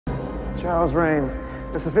Charles Rane,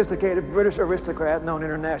 a sophisticated British aristocrat known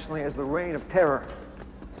internationally as the Reign of Terror.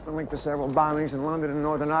 He's been linked to several bombings in London and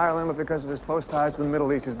Northern Ireland, but because of his close ties to the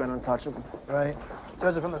Middle East, he's been untouchable. Right.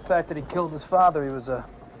 Judging from the fact that he killed his father, he was a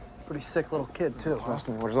pretty sick little kid, too. Trust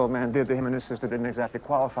me, what his old man did to him and his sister didn't exactly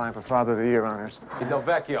qualify him for Father of the Year honors. Hey, Del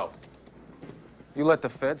Vecchio, you let the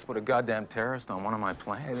feds put a goddamn terrorist on one of my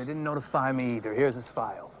planes? Hey, they didn't notify me either. Here's his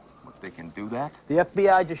file. They can do that? The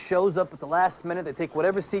FBI just shows up at the last minute. They take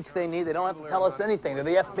whatever seats they need. They don't have to tell us anything. They're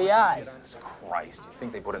the FBI. Jesus Christ. You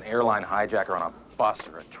think they put an airline hijacker on a bus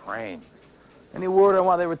or a train? Any word on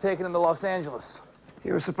why they were taken into Los Angeles?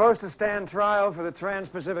 He was supposed to stand trial for the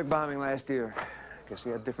Trans-Pacific bombing last year. Guess he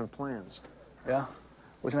had different plans. Yeah?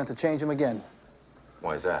 We're gonna have to change him again.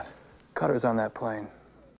 Why is that? Cutter's on that plane.